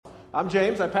I'm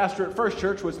James. I pastor at First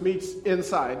Church, which meets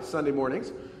inside Sunday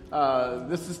mornings.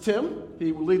 This is Tim.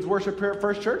 He leads worship here at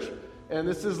First Church. And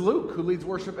this is Luke, who leads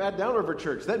worship at Downriver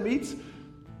Church. That meets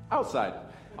outside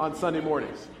on Sunday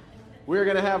mornings. We're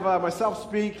going to have myself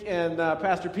speak and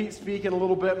Pastor Pete speak in a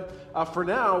little bit. For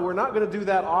now, we're not going to do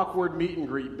that awkward meet and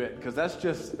greet bit, because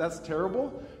that's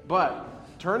terrible.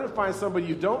 But turn and find somebody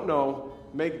you don't know,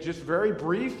 make just very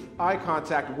brief eye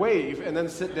contact, wave, and then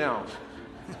sit down.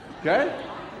 Okay?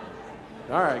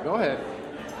 All right, go ahead.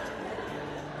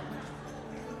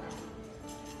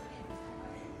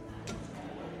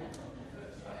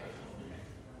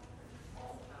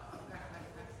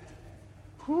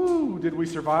 Whew, did we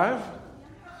survive?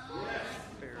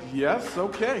 Yes,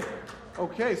 okay.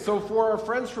 Okay, so for our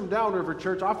friends from Downriver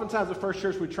Church, oftentimes at First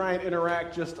Church we try and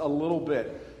interact just a little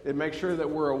bit and make sure that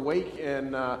we're awake,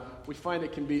 and we find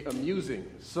it can be amusing.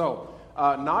 So,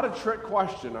 not a trick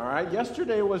question, all right?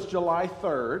 Yesterday was July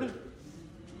 3rd.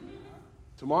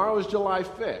 Tomorrow is July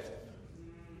 5th.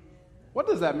 What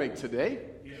does that make today?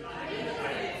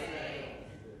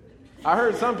 I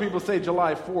heard some people say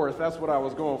July 4th. That's what I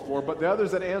was going for. But the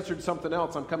others that answered something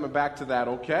else, I'm coming back to that,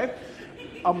 okay?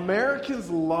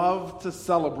 Americans love to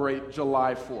celebrate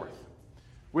July 4th.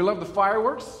 We love the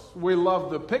fireworks. We love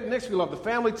the picnics. We love the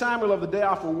family time. We love the day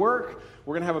off of work.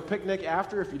 We're going to have a picnic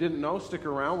after. If you didn't know, stick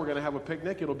around. We're going to have a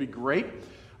picnic. It'll be great.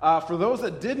 For those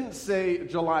that didn't say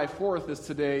July 4th is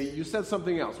today, you said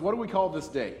something else. What do we call this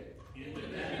day?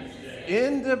 Independence Day.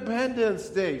 Independence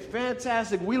Day.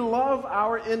 Fantastic. We love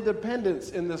our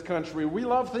independence in this country. We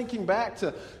love thinking back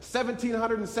to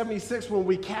 1776 when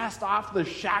we cast off the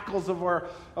shackles of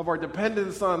our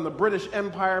dependence on the British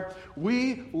Empire.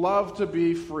 We love to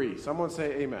be free. Someone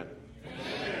say amen.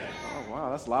 Amen. Oh, wow,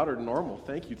 that's louder than normal.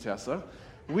 Thank you, Tessa.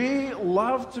 We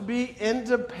love to be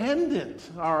independent,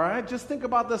 all right? Just think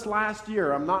about this last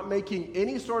year. I'm not making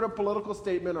any sort of political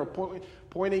statement or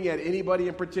pointing at anybody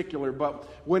in particular, but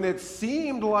when it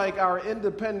seemed like our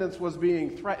independence was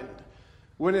being threatened,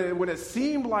 when it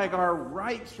seemed like our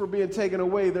rights were being taken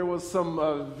away, there was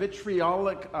some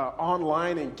vitriolic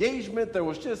online engagement. There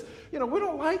was just, we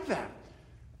don't like that.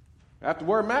 I have to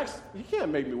wear a mask? You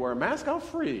can't make me wear a mask. I'm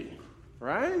free,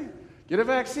 right? Get a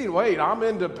vaccine. Wait, I'm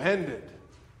independent.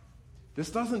 This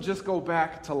doesn't just go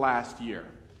back to last year.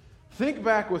 Think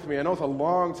back with me. I know it's a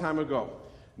long time ago.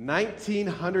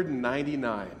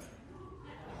 1999.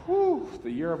 Whew,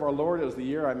 the year of our Lord. It was the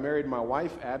year I married my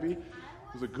wife, Abby.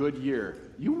 It was a good year.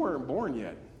 You weren't born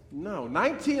yet. No.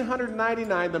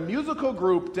 1999, the musical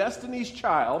group Destiny's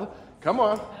Child, come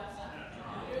on.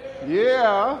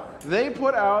 Yeah, they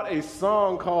put out a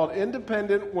song called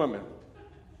Independent Women.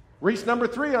 Reached number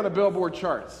 3 on the Billboard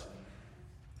charts.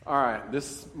 All right,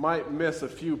 this might miss a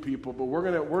few people, but we're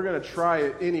gonna try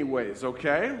it anyways,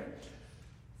 okay?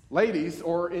 Ladies,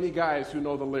 or any guys who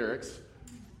know the lyrics,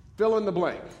 fill in the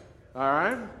blank, all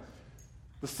right?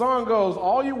 The song goes,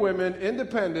 all you women,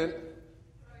 independent,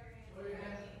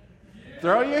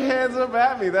 throw your hands up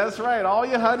at me. That's right, all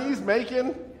you honeys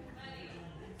making,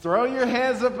 throw your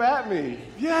hands up at me.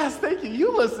 Yes, thank you.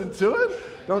 You listen to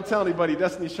it. Don't tell anybody.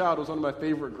 Destiny's Child was one of my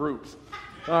favorite groups,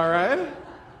 all right?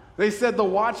 They said the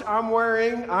watch I'm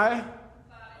wearing, I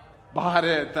bought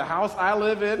it. The house I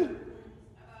live in,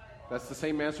 that's the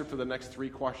same answer for the next 3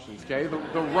 questions, okay? The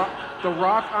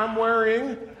rock I'm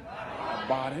wearing, I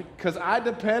bought it because I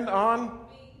depend on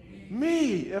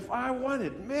me if I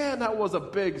wanted. Man, that was a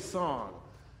big song.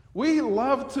 We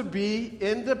love to be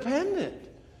independent.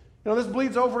 This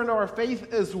bleeds over into our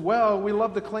faith as well. We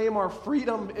love to claim our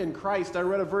freedom in Christ. I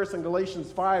read a verse in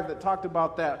Galatians 5 that talked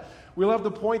about that. We love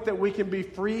the point that we can be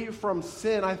free from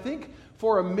sin. I think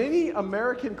for many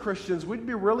American Christians, we'd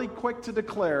be really quick to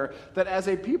declare that as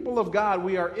a people of God,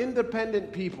 we are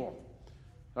independent people.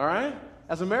 All right?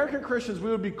 As American Christians,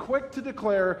 we would be quick to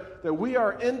declare that we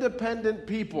are independent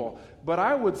people. But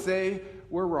I would say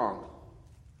we're wrong.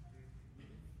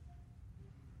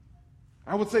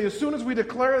 I would say as soon as we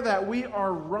declare that, we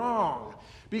are wrong.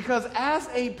 Because as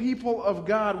a people of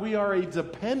God, we are a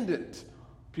dependent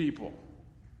people.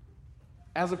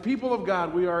 As a people of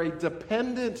God, we are a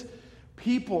dependent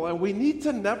people, and we need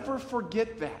to never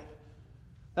forget that.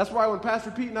 That's why when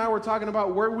Pastor Pete and I were talking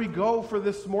about where we go for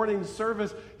this morning's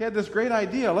service, he had this great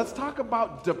idea. Let's talk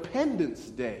about Dependence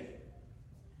Day.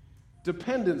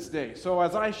 Dependence Day. So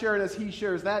as I share it, as he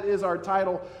shares, that is our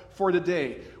title for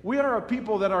today. We are a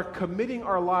people that are committing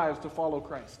our lives to follow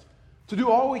Christ, to do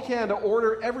all we can to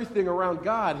order everything around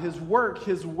God, His work,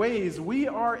 His ways. We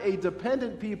are a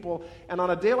dependent people, and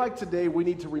on a day like today, we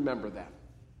need to remember that.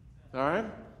 All right?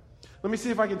 Let me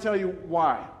see if I can tell you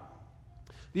why.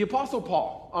 The Apostle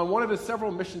Paul, on one of his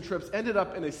several mission trips, ended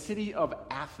up in a city of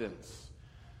Athens.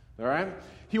 All right?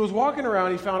 He was walking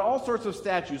around, he found all sorts of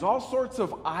statues, all sorts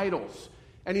of idols,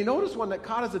 and he noticed one that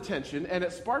caught his attention, and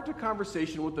it sparked a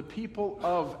conversation with the people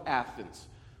of Athens.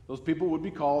 Those people would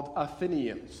be called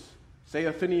Athenians. Say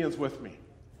Athenians with me.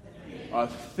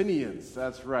 Athenians,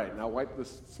 that's right. Now wipe the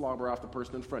slobber off the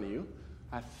person in front of you.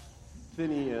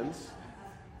 Athenians.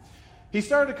 He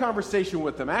started a conversation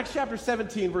with them. Acts chapter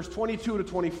 17, verse 22 to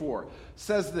 24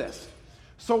 says this.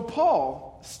 So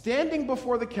Paul, standing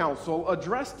before the council,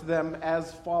 addressed them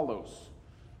as follows.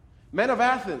 Men of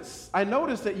Athens, I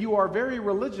notice that you are very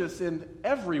religious in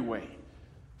every way.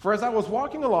 For as I was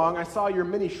walking along, I saw your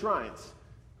many shrines.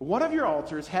 One of your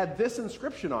altars had this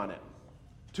inscription on it,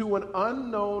 to an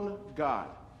unknown God.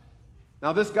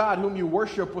 Now this God whom you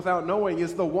worship without knowing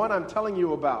is the one I'm telling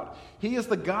you about. He is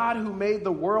the God who made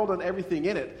the world and everything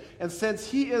in it. And since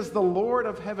he is the Lord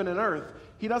of heaven and earth,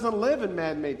 he doesn't live in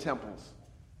man-made temples.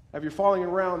 If you're following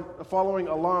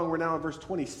along, we're now in verse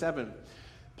 27.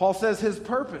 Paul says his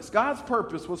purpose, God's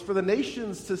purpose, was for the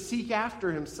nations to seek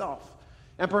after himself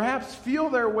and perhaps feel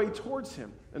their way towards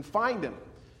him and find him.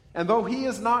 And though he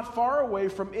is not far away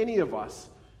from any of us,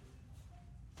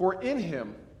 for in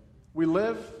him we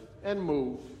live and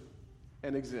move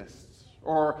and exist.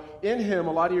 Or in him,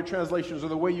 a lot of your translations are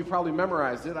the way you probably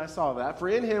memorized it. I saw that. For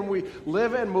in him we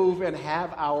live and move and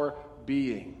have our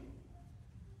being.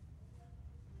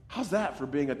 How's that for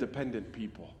being a dependent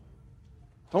people?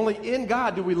 Only in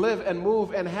God do we live and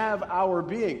move and have our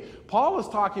being. Paul is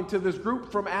talking to this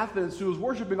group from Athens who was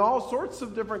worshiping all sorts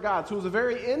of different gods, who was a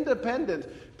very independent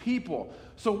people.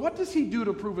 So what does he do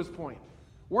to prove his point?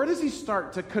 Where does he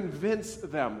start to convince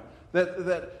them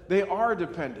that they are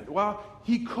dependent? Well,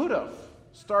 he could have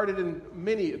started in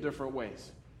many different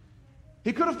ways.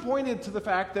 He could have pointed to the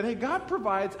fact that, hey, God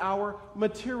provides our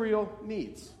material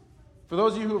needs. For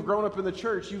those of you who have grown up in the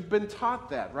church, you've been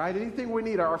taught that, right? Anything we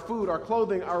need, our food, our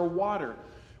clothing, our water.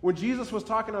 When Jesus was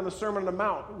talking on the Sermon on the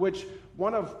Mount, which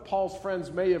one of Paul's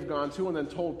friends may have gone to and then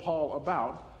told Paul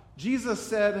about, Jesus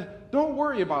said, don't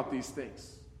worry about these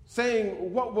things,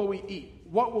 saying, what will we eat?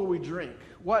 What will we drink?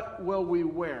 What will we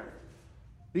wear?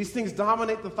 These things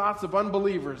dominate the thoughts of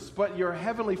unbelievers, but your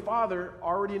heavenly Father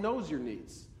already knows your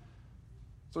needs.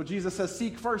 So Jesus says,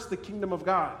 seek first the kingdom of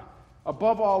God.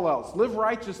 Above all else, live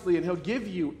righteously, and he'll give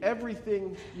you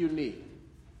everything you need.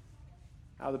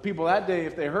 Now, the people that day,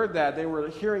 if they heard that, they were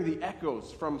hearing the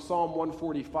echoes from Psalm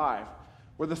 145,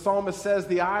 where the psalmist says,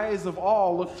 the eyes of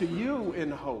all look to you in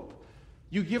hope.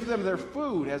 You give them their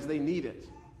food as they need it.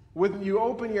 When you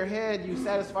open your hand, you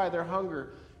satisfy their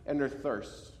hunger and their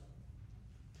thirst.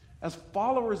 As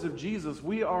followers of Jesus,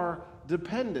 we are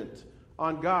dependent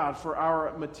on God for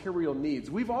our material needs.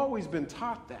 We've always been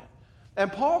taught that. And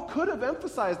Paul could have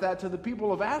emphasized that to the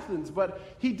people of Athens, but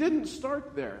he didn't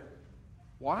start there.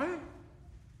 Why?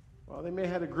 Well, they may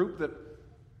have had a group that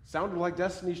sounded like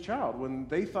Destiny's Child. When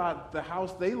they thought the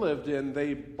house they lived in,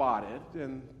 they bought it,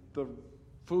 and the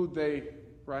food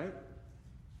right?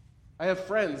 I have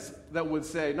friends that would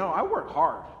say, no, I work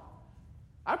hard.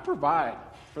 I provide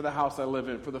for the house I live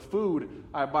in, for the food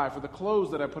I buy, for the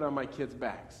clothes that I put on my kids'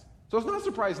 backs. So it's not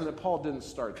surprising that Paul didn't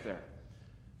start there.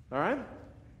 All right?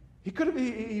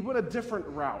 He went a different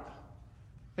route.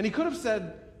 And he could have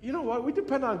said, you know what, we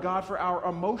depend on God for our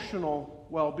emotional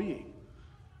well-being.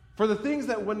 For the things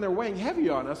that when they're weighing heavy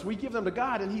on us, we give them to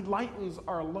God and he lightens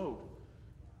our load.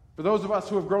 For those of us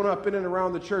who have grown up in and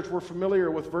around the church, we're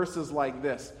familiar with verses like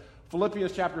this.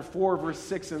 Philippians chapter 4, verse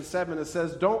 6 and 7, it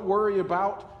says, don't worry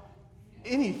about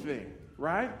anything,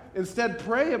 right? Instead,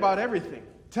 pray about everything.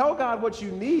 Tell God what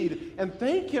you need and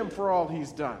thank him for all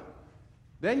he's done.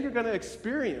 Then you're going to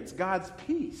experience God's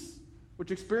peace,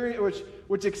 which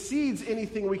exceeds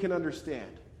anything we can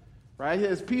understand. Right?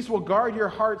 His peace will guard your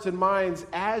hearts and minds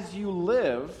as you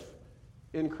live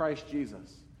in Christ Jesus.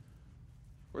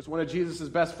 Of course, one of Jesus'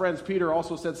 best friends, Peter,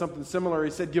 also said something similar.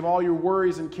 He said, give all your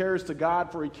worries and cares to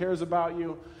God, for he cares about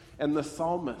you. And the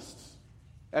psalmist,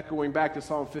 echoing back to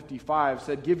Psalm 55,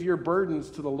 said, give your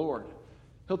burdens to the Lord.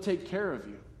 He'll take care of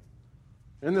you.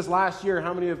 In this last year,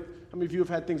 how many of you have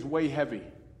had things weigh heavy?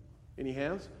 Any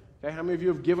hands? Okay, how many of you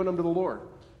have given them to the Lord?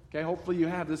 Okay, hopefully you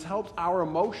have. This helps our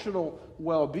emotional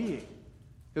well-being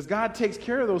because God takes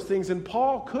care of those things. And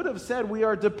Paul could have said we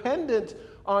are dependent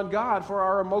on God for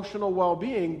our emotional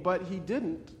well-being, but he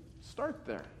didn't start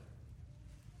there.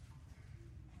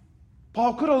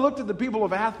 Paul could have looked at the people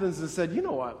of Athens and said, you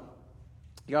know what?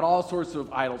 You got all sorts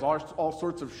of idols, all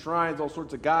sorts of shrines, all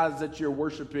sorts of gods that you're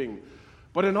worshiping.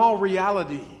 But in all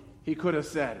reality, he could have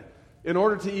said, in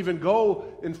order to even go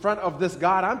in front of this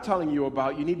God I'm telling you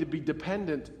about, you need to be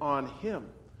dependent on him.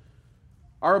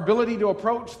 Our ability to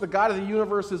approach the God of the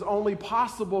universe is only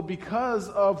possible because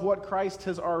of what Christ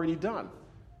has already done,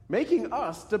 making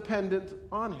us dependent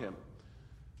on him.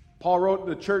 Paul wrote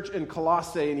to the church in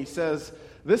Colossae, and he says,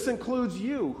 "This includes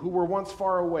you who were once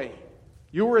far away.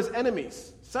 You were his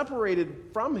enemies, separated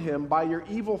from him by your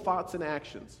evil thoughts and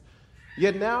actions.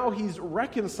 Yet now he's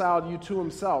reconciled you to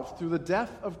himself through the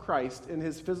death of Christ in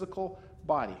his physical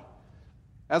body.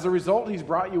 As a result, he's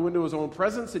brought you into his own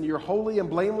presence, and you're holy and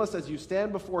blameless as you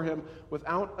stand before him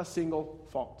without a single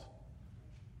fault."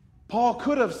 Paul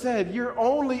could have said, you're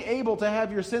only able to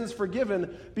have your sins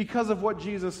forgiven because of what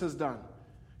Jesus has done.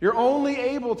 You're only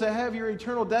able to have your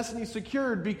eternal destiny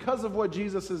secured because of what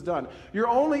Jesus has done. You're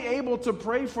only able to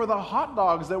pray for the hot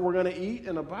dogs that we're going to eat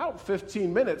in about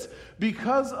 15 minutes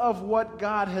because of what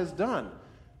God has done.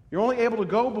 You're only able to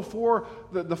go before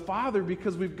the Father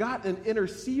because we've got an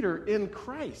interceder in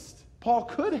Christ. Paul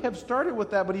could have started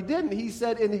with that, but he didn't. He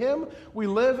said, in him we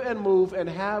live and move and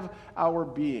have our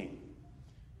being.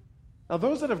 Now,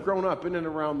 those that have grown up in and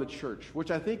around the church,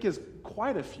 which I think is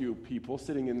quite a few people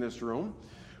sitting in this room,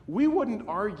 we wouldn't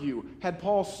argue had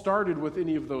Paul started with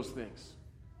any of those things.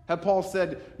 Had Paul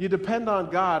said, you depend on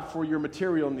God for your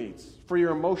material needs, for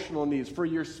your emotional needs, for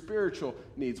your spiritual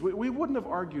needs. We wouldn't have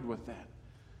argued with that.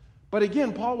 But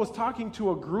again, Paul was talking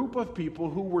to a group of people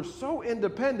who were so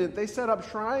independent, they set up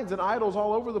shrines and idols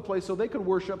all over the place so they could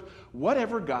worship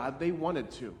whatever God they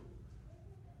wanted to.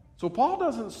 So Paul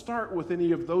doesn't start with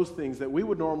any of those things that we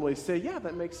would normally say, yeah,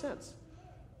 that makes sense.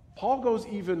 Paul goes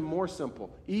even more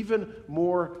simple, even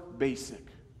more basic.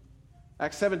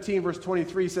 Acts 17, verse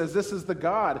 23 says, this is the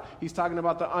God. He's talking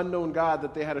about the unknown God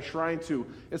that they had a shrine to.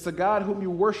 It's the God whom you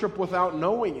worship without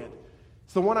knowing it.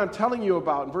 It's the one I'm telling you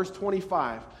about in verse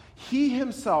 25. He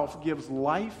himself gives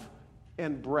life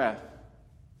and breath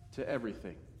to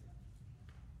everything.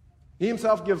 He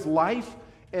himself gives life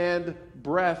and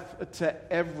breath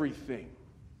to everything.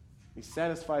 He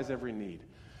satisfies every need.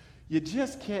 You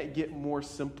just can't get more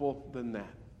simple than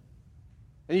that.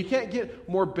 And you can't get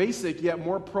more basic yet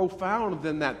more profound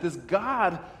than that. This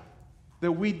God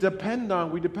that we depend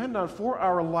on for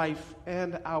our life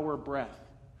and our breath.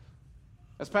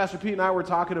 As Pastor Pete and I were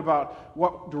talking about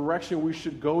what direction we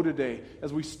should go today,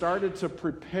 as we started to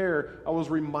prepare, I was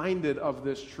reminded of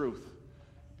this truth.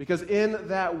 Because in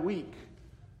that week,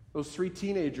 those 3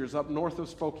 teenagers up north of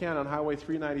Spokane on Highway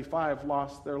 395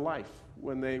 lost their life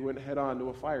when they went head-on to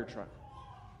a fire truck.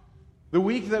 The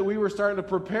week that we were starting to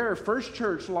prepare, First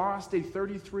Church lost a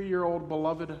 33-year-old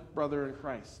beloved brother in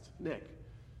Christ, Nick.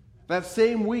 That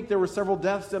same week, there were several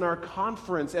deaths in our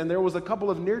conference, and there was a couple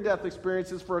of near-death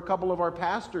experiences for a couple of our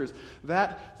pastors.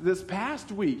 This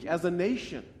past week, as a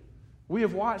nation, we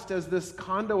have watched as this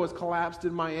condo has collapsed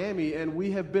in Miami, and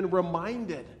we have been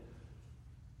reminded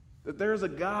that there's a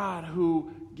God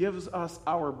who gives us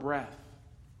our breath,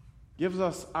 gives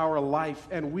us our life,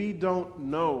 and we don't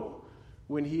know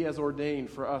when he has ordained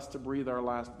for us to breathe our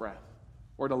last breath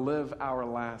or to live our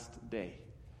last day.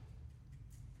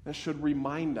 That should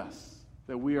remind us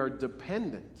that we are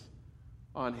dependent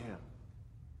on him.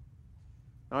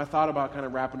 Now, I thought about kind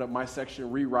of wrapping up my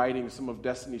section, rewriting some of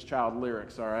Destiny's Child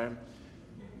lyrics, all right?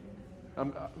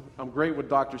 I'm great with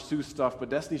Dr. Seuss stuff, but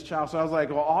Destiny's Child, so I was like,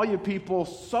 well, all you people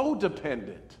so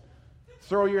dependent,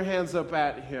 throw your hands up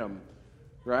at him,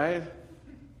 right?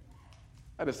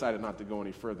 I decided not to go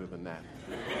any further than that.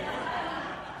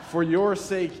 For your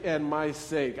sake and my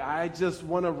sake, I just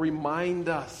want to remind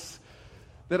us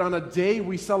that on a day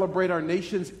we celebrate our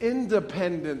nation's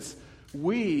independence,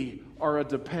 we are a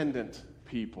dependent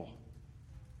people.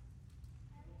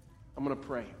 I'm going to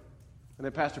pray. And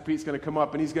then Pastor Pete's going to come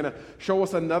up and he's going to show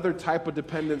us another type of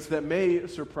dependence that may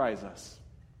surprise us.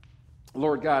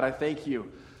 Lord God, I thank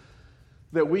you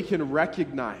that we can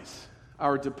recognize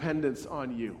our dependence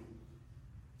on you.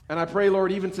 And I pray,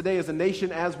 Lord, even today as a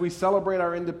nation, as we celebrate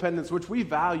our independence, which we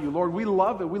value, Lord, we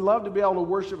love it. We love to be able to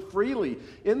worship freely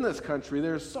in this country.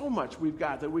 There's so much we've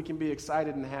got that we can be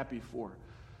excited and happy for.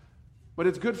 But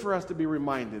it's good for us to be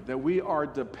reminded that we are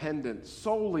dependent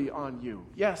solely on you.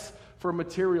 Yes, for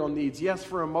material needs. Yes,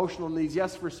 for emotional needs.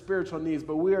 Yes, for spiritual needs.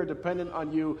 But we are dependent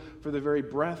on you for the very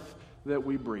breath that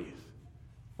we breathe.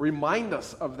 Remind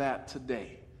us of that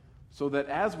today so that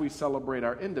as we celebrate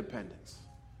our independence,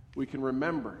 we can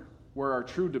remember where our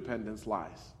true dependence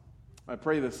lies. I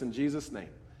pray this in Jesus' name.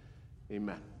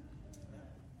 Amen.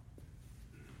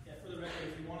 Yeah, for the record,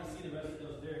 if you want to see the rest of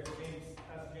those lyrics,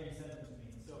 Pastor James sent them to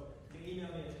me. So you can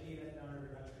email me at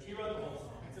Steve@downriver.church. He wrote the whole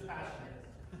song. It's a passion.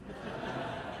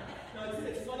 No,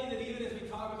 it's funny that even as we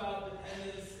talk about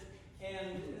dependence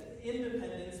and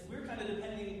independence, we're kind of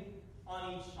depending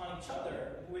on each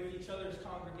other with each other's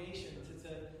congregations. It's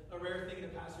a rare thing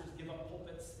that pastors give up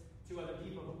pulpits to other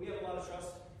people, but we have a lot of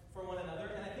trust for one another,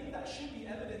 and I think that should be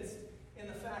evidenced in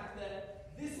the fact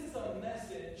that this is a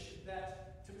message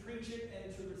that to preach it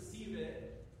and to receive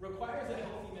it requires a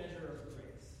healthy measure of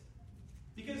grace.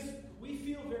 Because we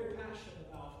feel very passionate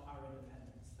about our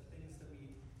independence, the things that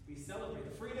we celebrate,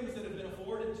 the freedoms that have been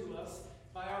afforded to us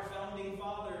by our founding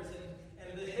fathers,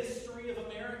 and the history of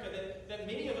America that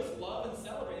many of us love and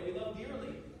celebrate, we love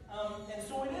dearly. And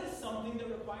so it is something that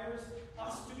requires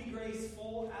us to be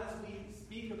graceful as we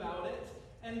speak about it,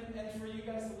 and for you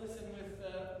guys to listen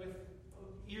with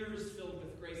ears filled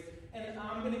with grace. And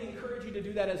I'm going to encourage you to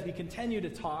do that as we continue to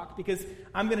talk, because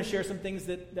I'm going to share some things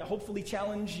that hopefully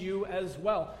challenge you as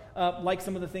well, like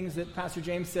some of the things that Pastor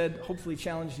James said hopefully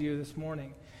challenged you this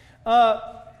morning. There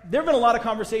have been a lot of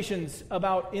conversations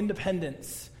about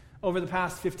independence over the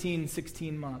past 15,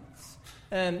 16 months.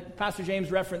 And Pastor James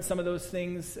referenced some of those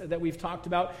things that we've talked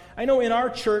about. I know in our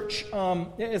church,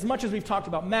 as much as we've talked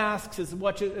about masks, as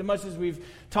much as we've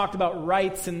talked about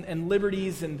rights and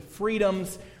liberties and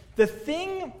freedoms, the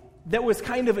thing that was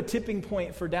kind of a tipping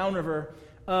point for Downriver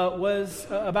was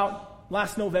about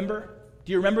last November.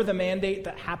 Do you remember the mandate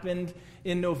that happened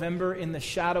in November in the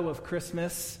shadow of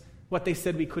Christmas? What they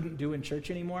said we couldn't do in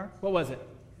church anymore? What was it?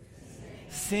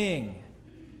 Sing.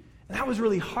 And that was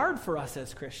really hard for us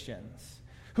as Christians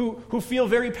who feel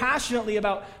very passionately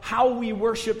about how we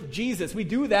worship Jesus. We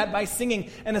do that by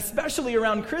singing, and especially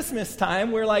around Christmas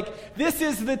time, where this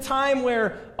is the time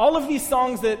where all of these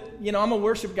songs that, I'm a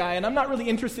worship guy, and I'm not really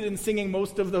interested in singing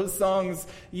most of those songs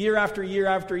year after year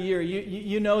after year.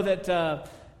 You know that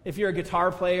if you're a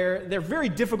guitar player, they're very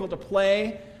difficult to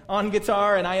play on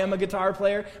guitar, and I am a guitar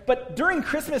player. But during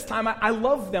Christmas time, I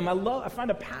love them. I find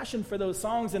a passion for those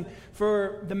songs, and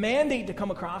for the mandate to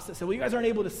come across that said, well, you guys aren't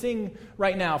able to sing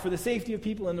right now for the safety of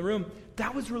people in the room.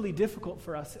 That was really difficult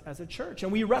for us as a church,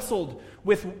 and we wrestled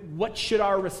with what should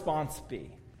our response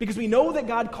be. Because we know that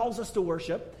God calls us to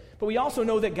worship, but we also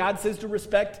know that God says to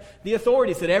respect the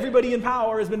authorities, that everybody in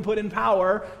power has been put in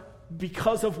power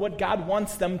because of what God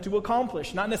wants them to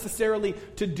accomplish. Not necessarily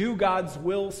to do God's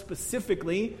will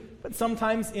specifically, but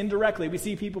sometimes indirectly. We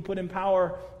see people put in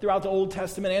power throughout the Old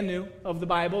Testament and New of the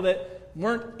Bible that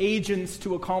weren't agents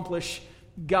to accomplish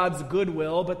God's good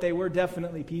will, but they were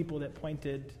definitely people that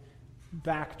pointed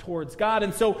back towards God.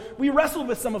 And so we wrestled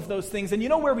with some of those things. And you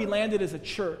know where we landed as a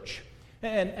church?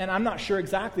 And I'm not sure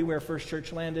exactly where First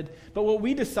Church landed, but what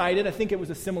we decided, I think it was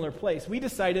a similar place. We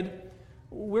decided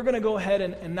we're going to go ahead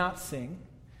and not sing,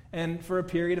 and for a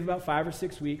period of about 5 or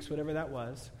 6 weeks, whatever that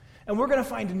was, and we're going to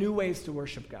find new ways to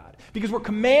worship God, because we're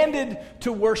commanded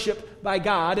to worship by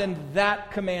God, and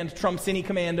that command trumps any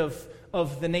command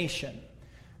of the nation.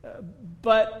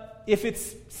 But if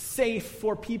it's safe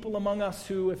for people among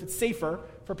us if it's safer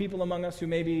for people among us who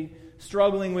may be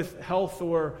struggling with health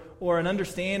or an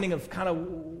understanding of kind of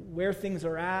where things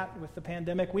are at with the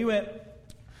pandemic, we went.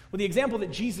 Well, the example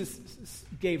that Jesus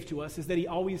gave to us is that he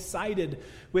always sided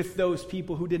with those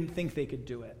people who didn't think they could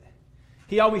do it.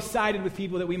 He always sided with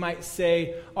people that we might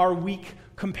say are weak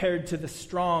compared to the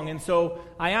strong. And so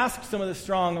I asked some of the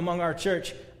strong among our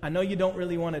church, I know you don't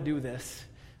really want to do this,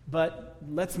 but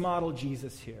let's model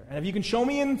Jesus here. And if you can show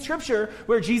me in Scripture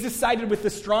where Jesus sided with the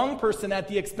strong person at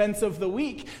the expense of the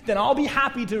weak, then I'll be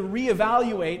happy to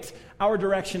reevaluate our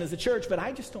direction as a church. But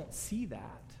I just don't see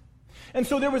that. And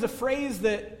so there was a phrase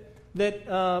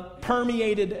that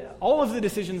permeated all of the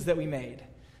decisions that we made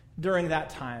during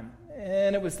that time.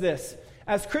 And it was this: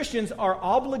 as Christians, our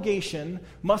obligation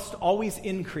must always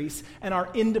increase, and our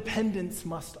independence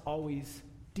must always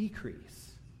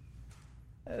decrease.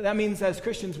 That means as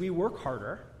Christians, we work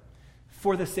harder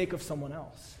for the sake of someone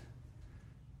else.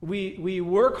 We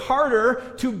work harder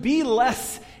to be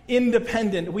less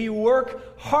independent. We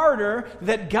work harder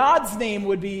that God's name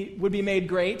would be made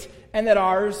great, and that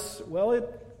ours, well,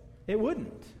 it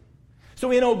wouldn't. So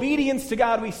in obedience to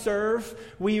God we serve,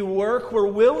 we work, we're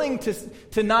willing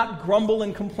to not grumble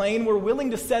and complain, we're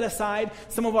willing to set aside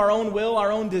some of our own will,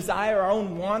 our own desire, our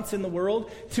own wants in the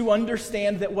world to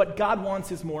understand that what God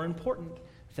wants is more important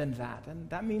than that. And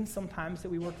that means sometimes that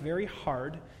we work very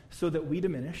hard so that we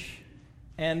diminish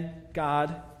and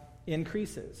God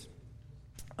increases.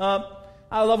 I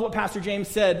love what Pastor James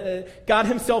said. God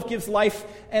himself gives life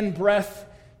and breath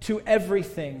to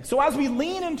everything. So as we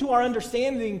lean into our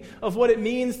understanding of what it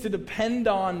means to depend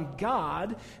on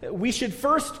God, we should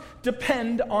first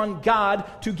depend on God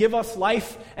to give us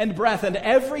life and breath and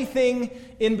everything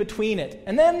in between it.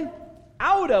 And then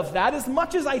out of that, as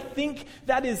much as I think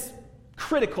that is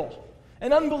critical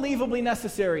and unbelievably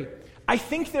necessary, I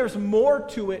think there's more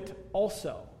to it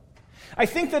also. I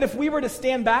think that if we were to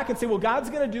stand back and say, well, God's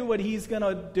going to do what he's going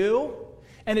to do,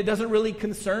 and it doesn't really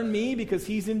concern me because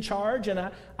he's in charge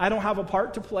and I don't have a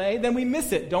part to play, then we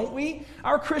miss it, don't we?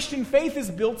 Our Christian faith is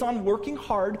built on working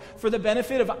hard for the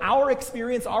benefit of our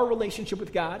experience, our relationship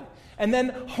with God, and then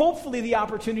hopefully the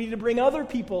opportunity to bring other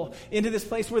people into this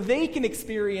place where they can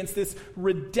experience this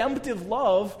redemptive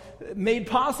love made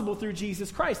possible through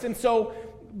Jesus Christ. And so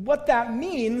what that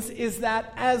means is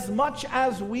that as much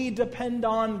as we depend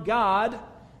on God,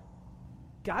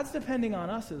 God's depending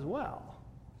on us as well.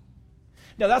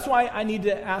 Now, that's why I need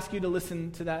to ask you to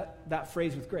listen to that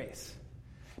phrase with grace.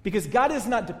 Because God is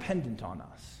not dependent on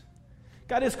us.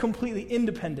 God is completely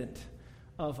independent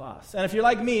of us. And if you're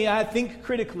like me, I think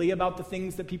critically about the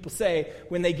things that people say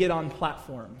when they get on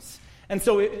platforms. And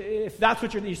so if that's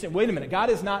what you're saying, wait a minute, God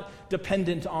is not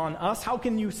dependent on us. How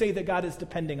can you say that God is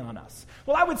depending on us?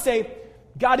 Well, I would say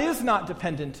God is not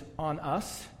dependent on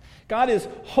us. God is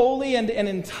holy and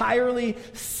entirely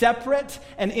separate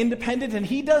and independent, and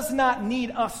he does not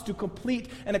need us to complete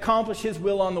and accomplish his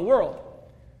will on the world.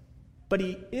 But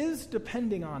he is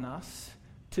depending on us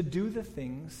to do the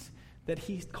things that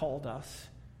he's called us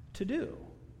to do.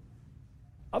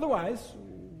 Otherwise,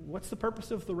 what's the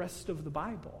purpose of the rest of the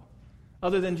Bible?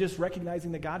 Other than just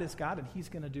recognizing that God is God and he's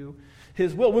going to do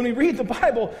his will. When we read the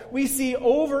Bible, we see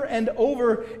over and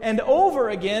over and over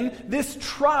again this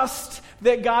trust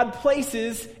that God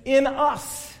places in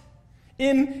us,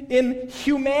 in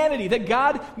humanity, that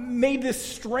God made this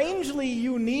strangely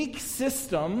unique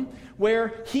system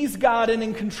where he's God and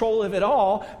in control of it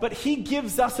all, but he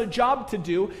gives us a job to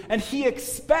do, and he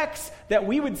expects that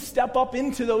we would step up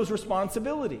into those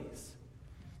responsibilities.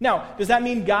 Now, does that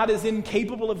mean God is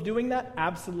incapable of doing that?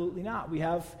 Absolutely not. We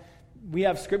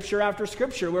have scripture after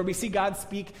scripture where we see God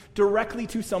speak directly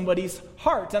to somebody's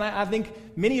heart. And I think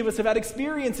many of us have had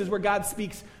experiences where God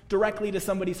speaks directly to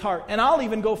somebody's heart. And I'll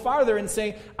even go farther and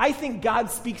say, I think God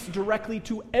speaks directly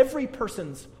to every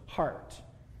person's heart,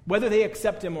 whether they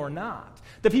accept him or not.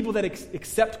 The people that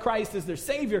accept Christ as their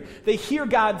Savior, they hear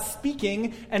God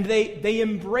speaking and they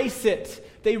embrace it.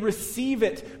 They receive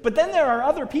it. But then there are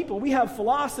other people. We have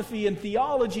philosophy and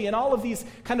theology and all of these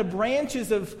kind of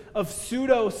branches of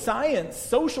pseudoscience,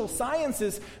 social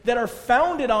sciences that are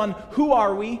founded on who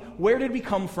are we, where did we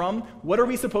come from, what are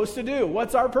we supposed to do,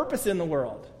 what's our purpose in the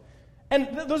world.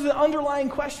 And those are the underlying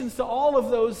questions to all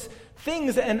of those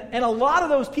things. And a lot of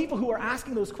those people who are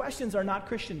asking those questions are not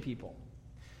Christian people.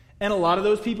 And a lot of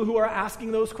those people who are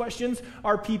asking those questions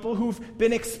are people who've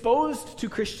been exposed to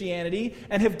Christianity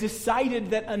and have decided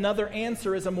that another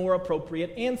answer is a more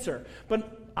appropriate answer.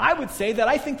 But I would say that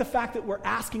I think the fact that we're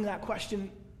asking that question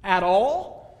at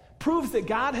all proves that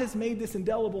God has made this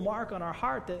indelible mark on our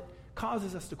heart that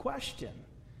causes us to question.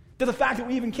 That the fact that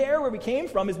we even care where we came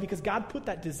from is because God put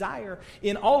that desire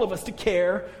in all of us to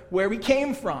care where we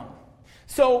came from.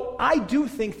 So I do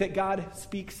think that God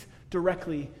speaks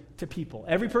directly to people.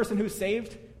 Every person who's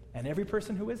saved and every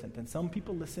person who isn't. And some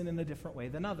people listen in a different way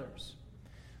than others.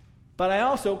 But I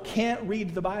also can't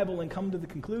read the Bible and come to the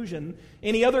conclusion,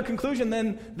 any other conclusion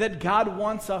than that God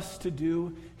wants us to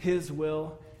do his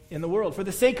will in the world. For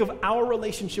the sake of our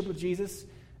relationship with Jesus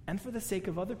and for the sake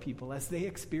of other people as they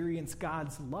experience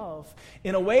God's love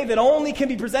in a way that only can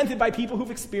be presented by people who've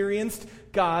experienced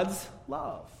God's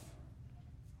love.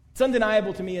 It's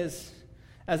undeniable to me as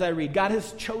I read. God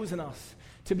has chosen us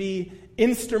to be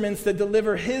instruments that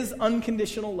deliver his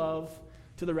unconditional love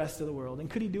to the rest of the world. And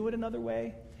could he do it another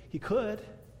way? He could,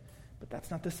 but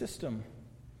that's not the system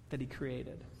that he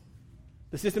created.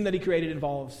 The system that he created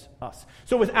involves us.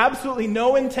 So with absolutely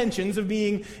no intentions of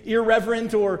being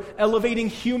irreverent or elevating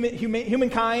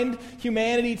humankind,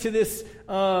 humanity to this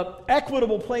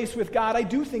equitable place with God, I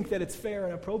do think that it's fair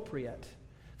and appropriate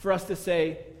for us to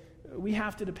say we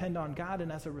have to depend on God,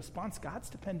 and as a response, God's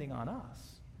depending on us.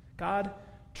 God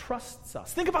trusts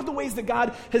us. Think about the ways that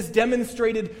God has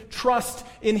demonstrated trust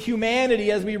in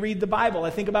humanity as we read the Bible. I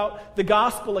think about the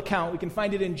gospel account. We can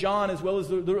find it in John as well as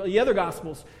the other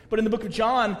gospels. But in the book of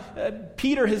John,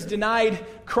 Peter has denied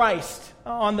Christ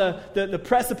on the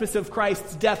precipice of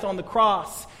Christ's death on the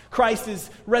cross. Christ is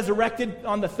resurrected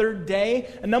on the third day.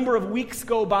 A number of weeks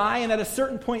go by, and at a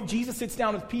certain point, Jesus sits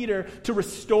down with Peter to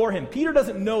restore him. Peter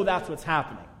doesn't know that's what's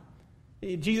happening.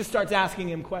 Jesus starts asking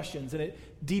him questions, and it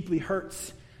deeply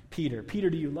hurts Peter. Peter,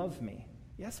 do you love me?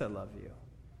 Yes, I love you.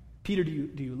 Peter, do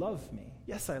you love me?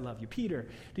 Yes, I love you. Peter,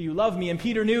 do you love me? And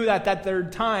Peter knew that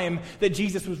third time that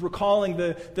Jesus was recalling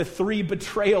the three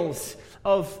betrayals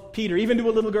of Peter, even to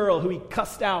a little girl who he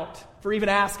cussed out for even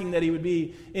asking that he would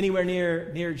be anywhere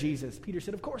near Jesus. Peter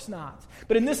said, of course not.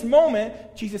 But in this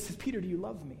moment, Jesus says, Peter, do you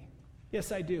love me?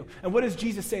 Yes, I do. And what does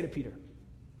Jesus say to Peter?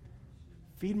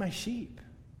 Feed my sheep.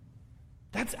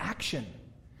 That's action.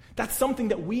 That's something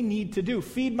that we need to do.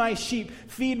 Feed my sheep,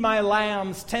 feed my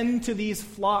lambs, tend to these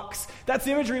flocks. That's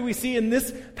imagery we see in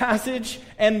this passage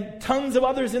and tons of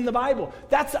others in the Bible.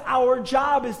 That's our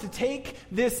job, is to take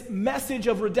this message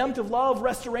of redemptive love,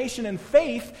 restoration, and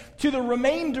faith to the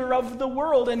remainder of the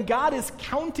world. And God is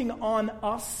counting on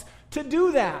us to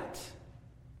do that.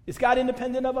 Is God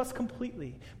independent of us?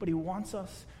 Completely. But he wants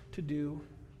us to do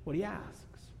what he asks.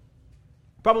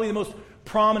 Probably the most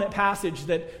prominent passage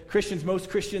that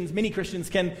many Christians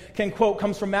can quote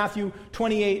comes from Matthew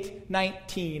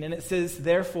 28:19. And it says,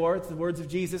 therefore, it's the words of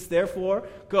Jesus, therefore,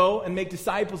 go and make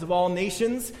disciples of all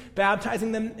nations,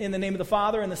 baptizing them in the name of the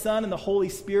Father and the Son and the Holy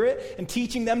Spirit, and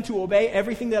teaching them to obey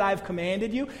everything that I've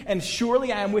commanded you. And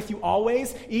surely I am with you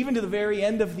always, even to the very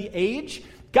end of the age.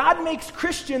 God makes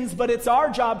Christians, but it's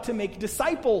our job to make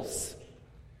disciples.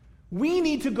 We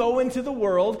need to go into the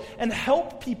world and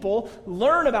help people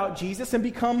learn about Jesus and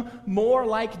become more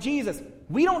like Jesus.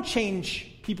 We don't change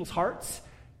people's hearts.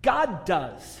 God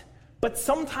does. But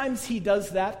sometimes he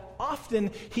does that.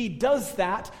 Often he does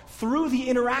that through the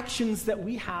interactions that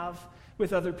we have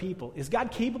with other people. Is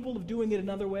God capable of doing it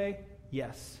another way?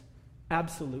 Yes,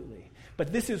 absolutely.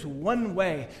 But this is one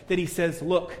way that he says,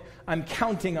 look, I'm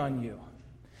counting on you.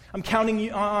 I'm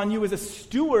counting on you as a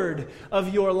steward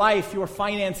of your life, your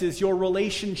finances, your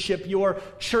relationship, your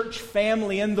church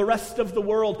family, and the rest of the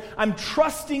world. I'm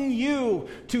trusting you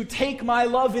to take my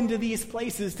love into these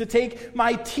places, to take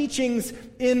my teachings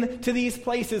into these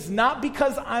places, not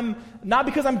because I'm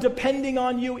depending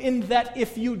on you in that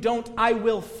if you don't, I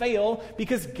will fail,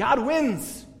 because God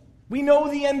wins. We know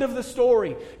the end of the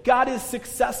story. God is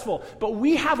successful, but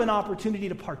we have an opportunity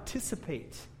to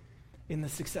participate in the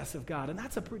success of God. And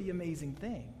that's a pretty amazing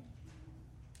thing.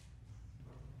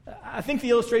 I think the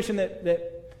illustration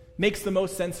that makes the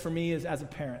most sense for me is as a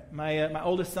parent. My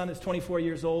oldest son is 24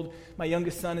 years old. My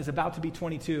youngest son is about to be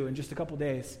 22 in just a couple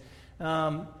days.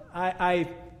 I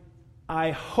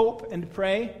hope and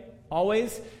pray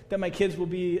always that my kids will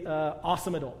be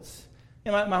awesome adults.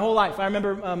 My whole life, I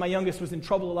remember my youngest was in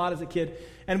trouble a lot as a kid,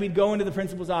 and we'd go into the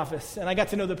principal's office, and I got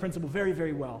to know the principal very,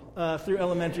 very well through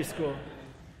elementary school.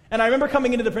 And I remember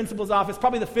coming into the principal's office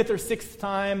probably the 5th or 6th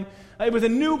time. It was a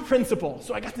new principal,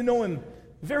 so I got to know him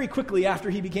very quickly after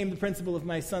he became the principal of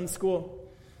my son's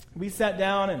school. We sat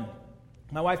down, and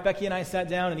my wife Becky and I sat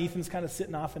down, and Ethan's kind of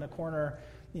sitting off in a corner,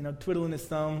 twiddling his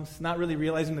thumbs, not really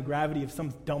realizing the gravity of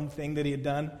some dumb thing that he had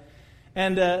done.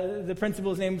 And the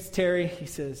principal's name was Terry. He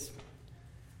says,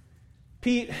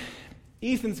 Pete,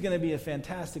 Ethan's going to be a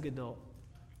fantastic adult.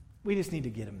 We just need to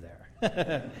get him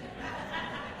there.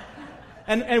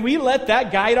 And we let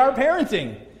that guide our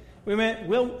parenting. We went,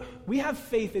 well, we have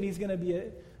faith that he's going to be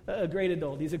a great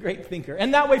adult. He's a great thinker.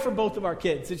 And that way for both of our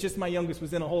kids. It's just my youngest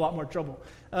was in a whole lot more trouble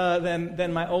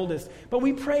than my oldest. But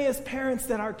we pray as parents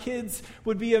that our kids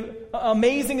would be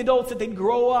amazing adults, that they'd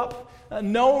grow up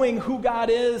knowing who God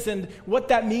is and what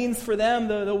that means for them,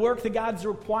 the work that God's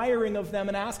requiring of them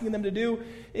and asking them to do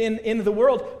in the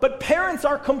world. But parents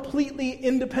are completely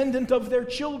independent of their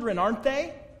children, aren't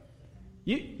they?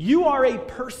 You are a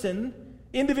person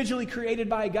individually created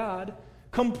by God,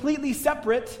 completely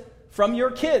separate from your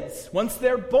kids. Once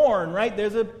they're born, right?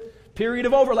 There's a period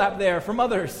of overlap there from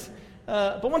others.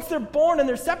 But once they're born and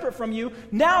they're separate from you,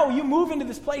 now you move into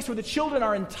this place where the children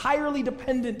are entirely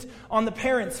dependent on the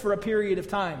parents for a period of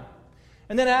time.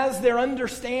 And then as their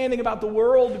understanding about the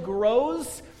world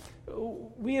grows,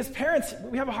 we as parents,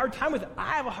 we have a hard time with it.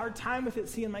 I have a hard time with it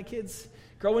seeing my kids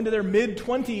grow into their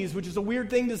mid-20s, which is a weird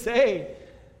thing to say.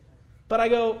 But I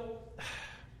go,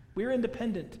 we're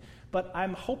independent, but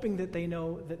I'm hoping that they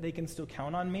know that they can still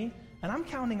count on me, and I'm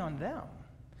counting on them.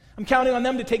 I'm counting on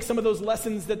them to take some of those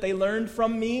lessons that they learned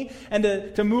from me and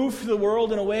to move through the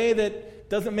world in a way that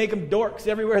doesn't make them dorks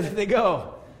everywhere that they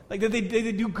go. Like that they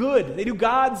do good. They do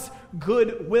God's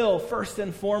good will first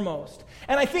and foremost.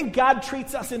 And I think God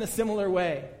treats us in a similar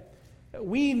way.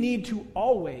 We need to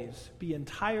always be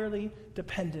entirely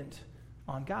dependent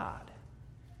on God.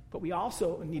 But we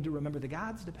also need to remember that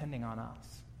God's depending on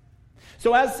us.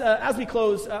 So as we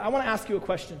close, I want to ask you a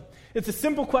question. It's a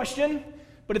simple question,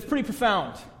 but it's pretty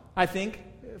profound, I think,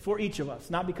 for each of us.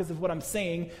 Not because of what I'm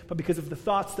saying, but because of the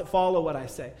thoughts that follow what I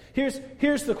say.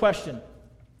 Here's the question.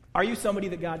 Are you somebody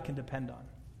that God can depend on?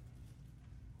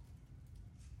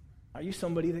 Are you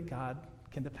somebody that God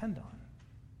can depend on?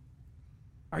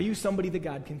 Are you somebody that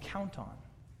God can count on?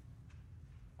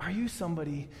 Are you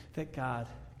somebody that God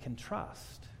can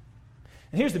trust?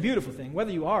 And here's the beautiful thing.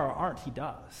 Whether you are or aren't, He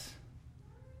does.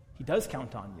 He does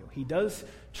count on you. He does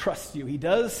trust you. He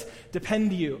does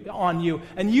depend on you.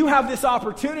 And you have this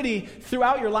opportunity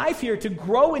throughout your life here to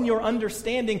grow in your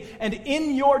understanding and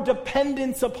in your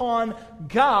dependence upon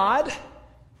God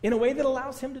in a way that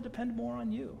allows him to depend more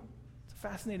on you. It's a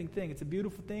fascinating thing. It's a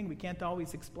beautiful thing. We can't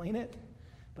always explain it,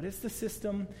 but it's the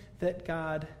system that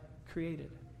God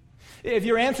created. If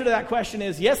your answer to that question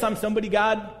is, yes, I'm somebody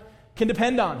God can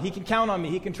depend on. He can count on me.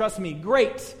 He can trust me.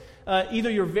 Great. Either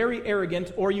you're very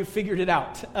arrogant or you figured it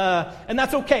out. And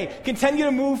that's okay. Continue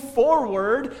to move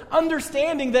forward,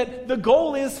 understanding that the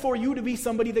goal is for you to be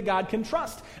somebody that God can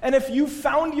trust. And if you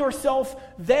found yourself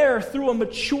there through a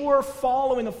mature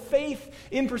following of faith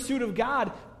in pursuit of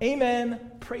God, amen,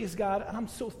 praise God. And I'm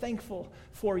so thankful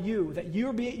for you that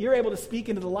you're able to speak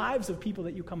into the lives of people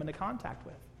that you come into contact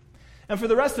with. And for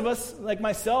the rest of us, like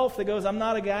myself, that goes, I'm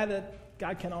not a guy that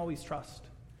God can always trust.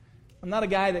 I'm not a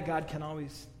guy that God can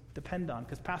always depend on,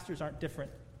 because pastors aren't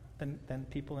different than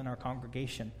people in our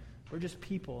congregation. We're just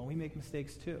people, and we make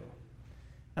mistakes too.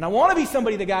 And I want to be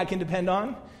somebody that God can depend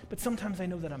on, but sometimes I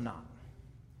know that I'm not.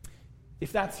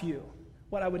 If that's you,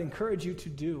 what I would encourage you to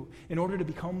do in order to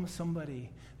become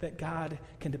somebody that God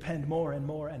can depend more and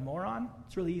more and more on,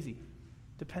 it's really easy.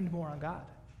 Depend more on God.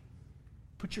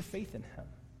 Put your faith in him.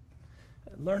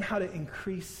 Learn how to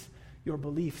increase your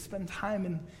belief. Spend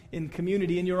time in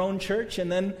community, in your own church,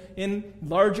 and then in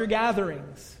larger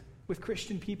gatherings with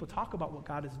Christian people. Talk about what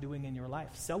God is doing in your life.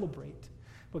 Celebrate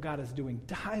what God is doing.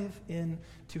 Dive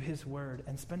into his word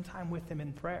and spend time with him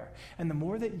in prayer. And the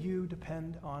more that you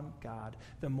depend on God,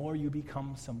 the more you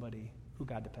become somebody who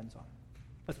God depends on.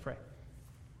 Let's pray.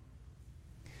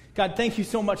 God, thank you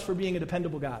so much for being a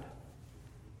dependable God.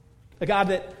 A God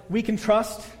that we can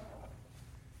trust,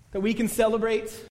 that we can celebrate,